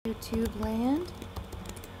YouTube land.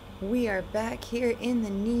 We are back here in the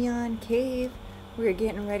Neon Cave. We're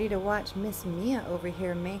getting ready to watch Miss Mia over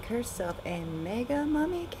here make herself a mega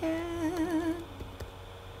mummy cat.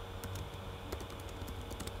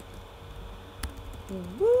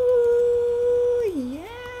 Woo! Yeah!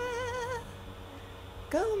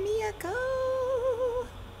 Go Mia, go!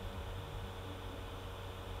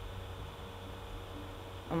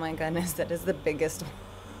 Oh my goodness, that is the biggest one.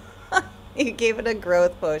 You gave it a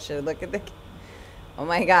growth potion. Look at the... Oh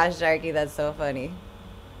my gosh, Sharky, that's so funny.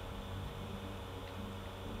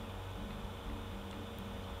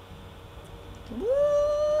 Woo!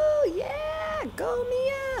 Yeah! Go,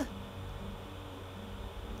 Mia!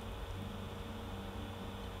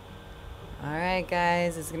 Alright,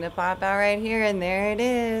 guys. It's gonna pop out right here, and there it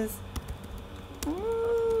is.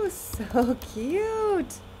 Ooh, so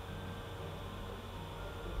cute!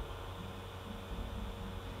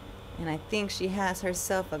 And I think she has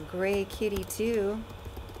herself a gray kitty too.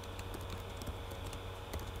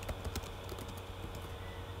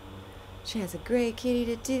 She has a gray kitty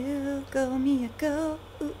to do. Go Mia, go.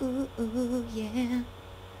 Ooh, ooh, ooh, yeah.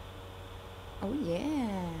 Oh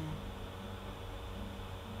yeah.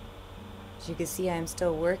 As you can see, I'm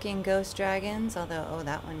still working ghost dragons, although, oh,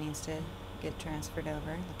 that one needs to get transferred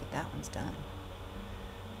over. Look at that one's done.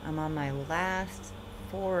 I'm on my last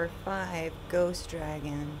 4 or 5 ghost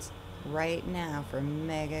dragons right now for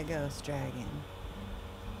Mega Ghost Dragon.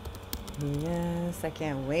 Yes, I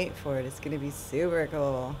can't wait for it. It's gonna be super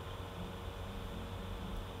cool.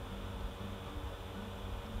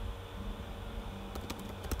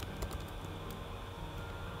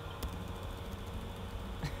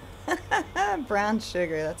 Brown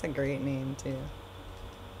Sugar, that's a great name too.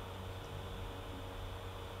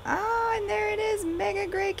 Oh, and there it is, Mega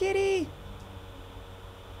Gray Kitty.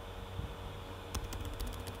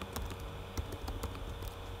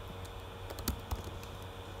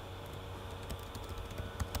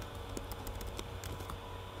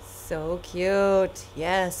 So cute.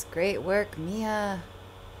 Yes, great work, Mia.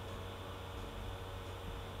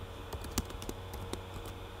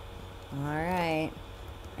 Alright.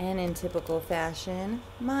 And in typical fashion,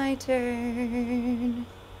 my turn.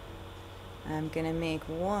 I'm gonna make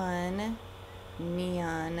one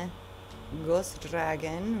neon ghost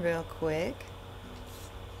dragon real quick.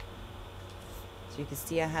 As you can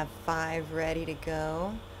see, I have 5 ready to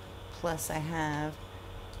go. Plus I have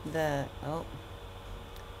the... Oh.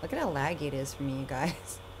 Look at how laggy it is for me, you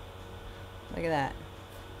guys. Look at that.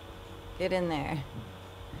 Get in there.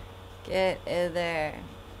 Get in there.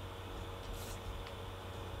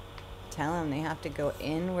 Tell them they have to go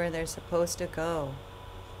in where they're supposed to go.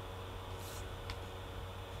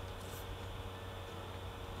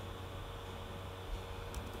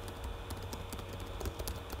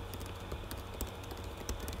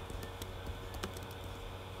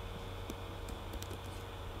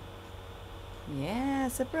 Yeah,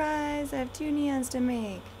 surprise! I have 2 neons to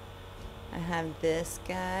make. I have this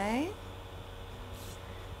guy.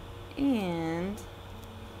 And...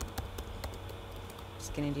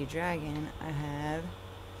 just gonna do dragon. I have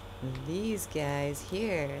these guys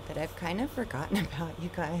here that I've kind of forgotten about, you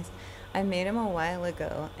guys. I made them a while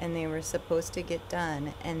ago, and they were supposed to get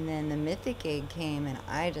done. And then the mythic egg came, and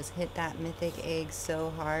I just hit that mythic egg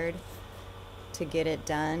so hard to get it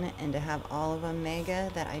done and to have all of them mega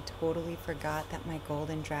that I totally forgot that my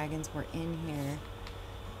golden dragons were in here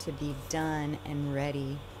to be done and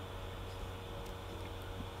ready.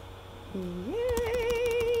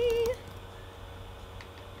 Yay!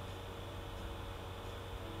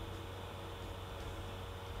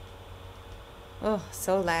 Oh,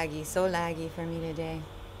 so laggy for me today.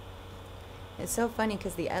 It's so funny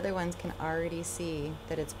because the other ones can already see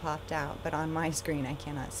that it's popped out, but on my screen I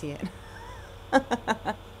cannot see it.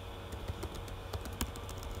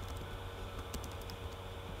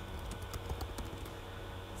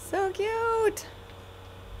 So cute!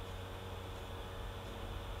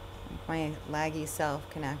 My laggy self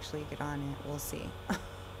can actually get on it. We'll see.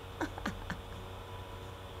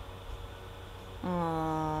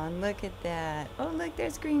 Aw, look at that. Oh, look,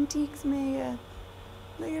 there's Green Teak's Mega.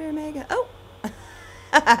 Look at her Mega. Oh!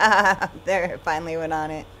 There, it finally went on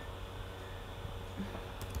it.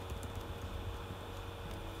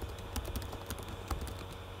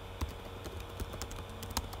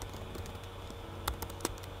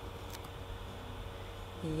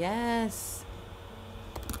 Yes.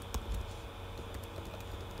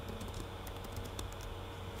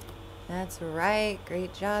 That's right.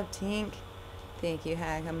 Great job, Tink. Thank you,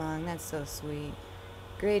 Hagamong. That's so sweet.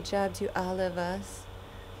 Great job to all of us.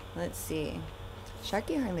 Let's see.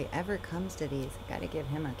 Sharky hardly ever comes to these. I gotta give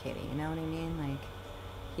him a kitty, you know what I mean? Like,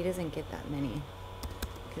 He doesn't get that many.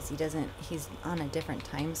 Because he's on a different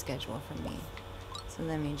time schedule from me. So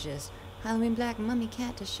let me just... Halloween Black Mummy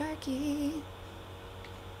Cat to Sharky.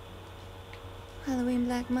 Halloween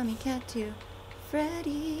Black Mummy Cat to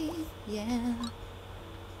Freddy. Yeah.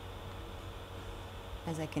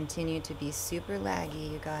 As I continue to be super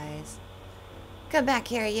laggy, you guys. Come back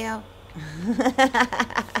here, you.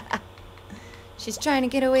 She's trying to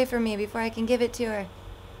get away from me before I can give it to her.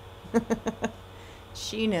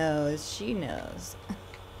 She knows. She knows.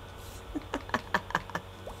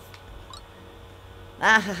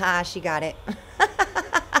 Ah ha ha, she got it.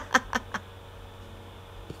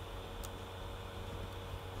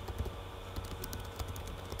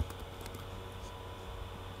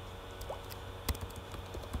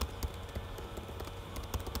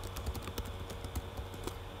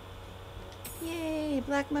 Yay,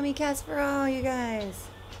 Black Mummy Cats for all, you guys.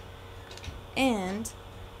 And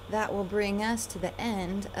that will bring us to the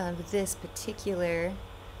end of this particular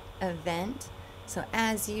event. So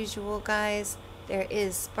as usual, guys, there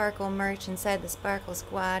is Sparkle merch inside the Sparkle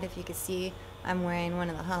Squad. If you can see, I'm wearing one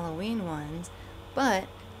of the Halloween ones. But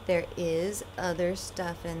there is other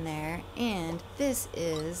stuff in there. And this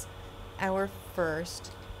is our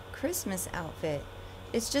first Christmas outfit.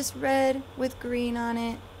 It's just red with green on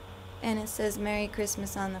it. And it says Merry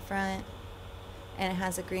Christmas on the front. And it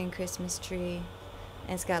has a green Christmas tree.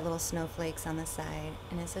 And it's got little snowflakes on the side.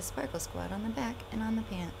 And it says Sparkle Squad on the back and on the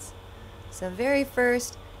pants. So very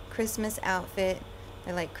first Christmas outfit.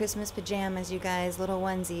 They're like Christmas pajamas, you guys, little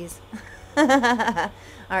onesies.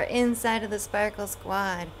 Are inside of the Sparkle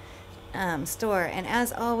Squad store. And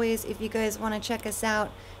as always, if you guys want to check us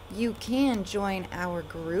out, you can join our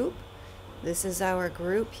group. This is our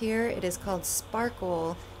group here. It is called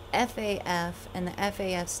Sparkle FAF, and the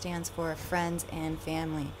FAF stands for Friends and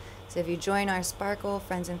Family. So if you join our Sparkle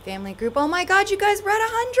Friends and Family group, oh my God, you guys, we're at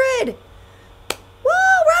 100!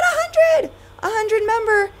 Whoa, we're at 100! 100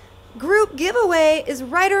 member group giveaway is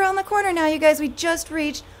right around the corner now, you guys. We just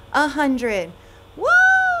reached 100.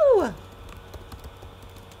 Woo!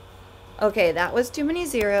 Okay, that was too many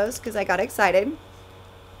zeros because I got excited.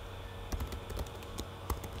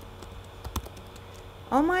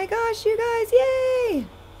 Oh my gosh, you guys, yay!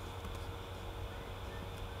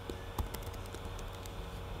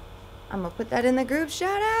 I'm gonna put that in the group.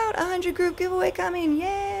 Shout out, 100 group giveaway coming,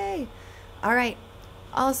 yay! All right,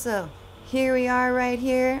 also, here we are right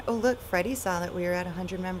here. Oh look, Freddie saw that we were at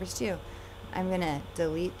 100 members too. I'm gonna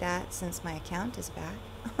delete that since my account is back.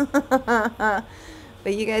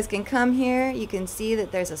 But you guys can come here. You can see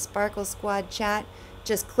that there's a Sparkle Squad chat.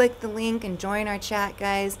 Just click the link and join our chat,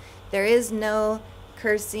 guys. There is no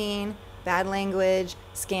cursing, bad language,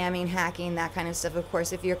 scamming, hacking, that kind of stuff. Of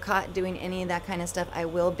course, if you're caught doing any of that kind of stuff, I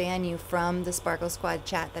will ban you from the Sparkle Squad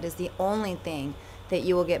chat. That is the only thing that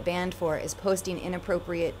you will get banned for, is posting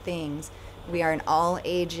inappropriate things. We are an all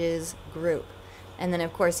ages group. And then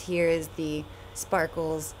of course here is the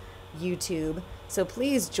Sparkles YouTube. So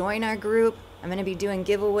please join our group. I'm going to be doing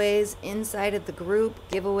giveaways inside of the group,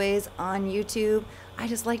 giveaways on YouTube. I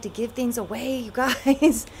just like to give things away, you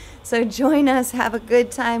guys. So join us, have a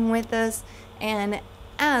good time with us, and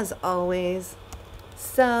as always,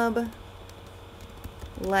 sub,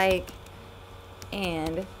 like,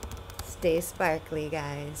 and stay sparkly,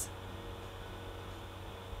 guys.